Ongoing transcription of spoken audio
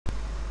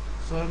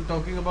So I'm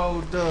talking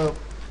about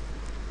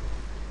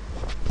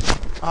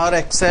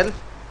RXL,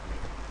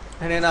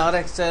 and in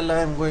RXL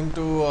I'm going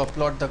to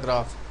plot the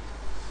graph.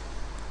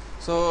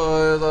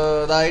 So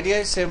the idea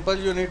is simple.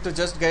 You need to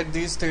just get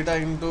these theta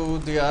into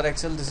the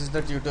RXL. This is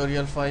the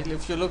tutorial file.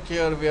 If you look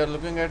here, we are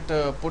looking at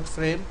put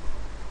frame,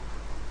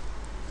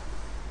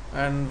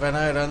 and when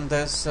I run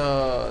this,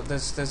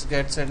 this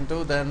gets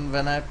into. Then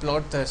when I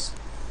plot this,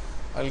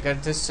 I'll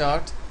get this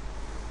chart.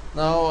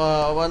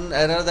 Now one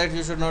error that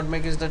you should not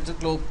make is that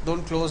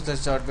don't close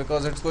this chart,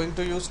 because it's going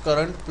to use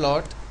current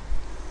plot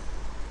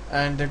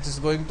and it is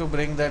going to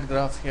bring that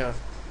graph here.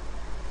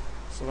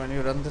 So when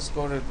you run this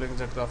code, it brings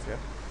that graph here.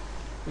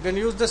 You can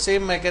use the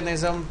same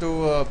mechanism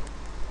to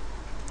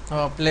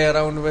play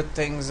around with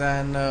things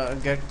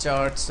and get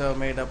charts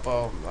made up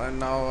of. And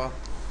now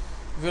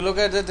if you look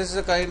at it, this is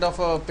a kind of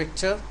a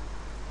picture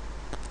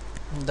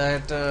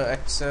that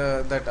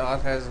that R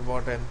has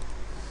brought in.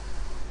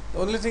 The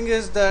only thing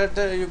is that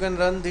you can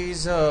run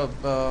these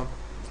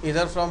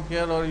either from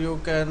here, or you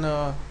can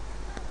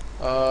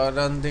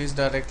run these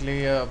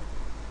directly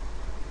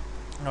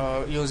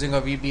using a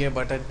VBA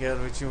button here,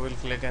 which you will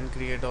click and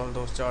create all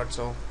those charts,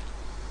 or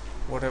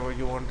whatever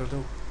you want to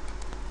do.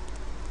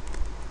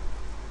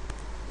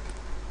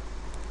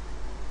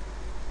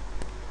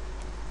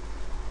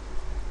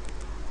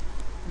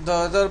 The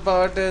other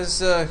part is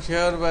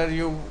here, where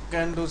you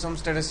can do some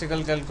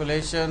statistical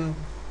calculation,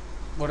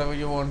 whatever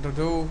you want to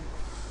do.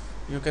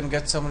 You can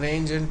get some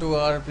range into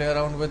R, play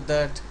around with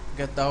that,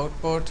 get the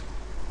output.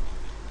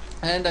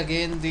 And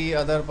again, the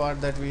other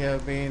part that we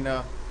have been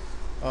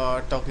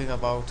talking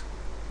about.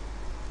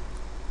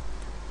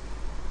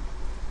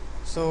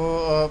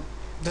 So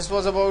this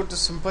was about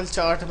simple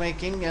chart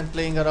making and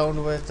playing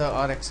around with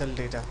RXL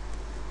data.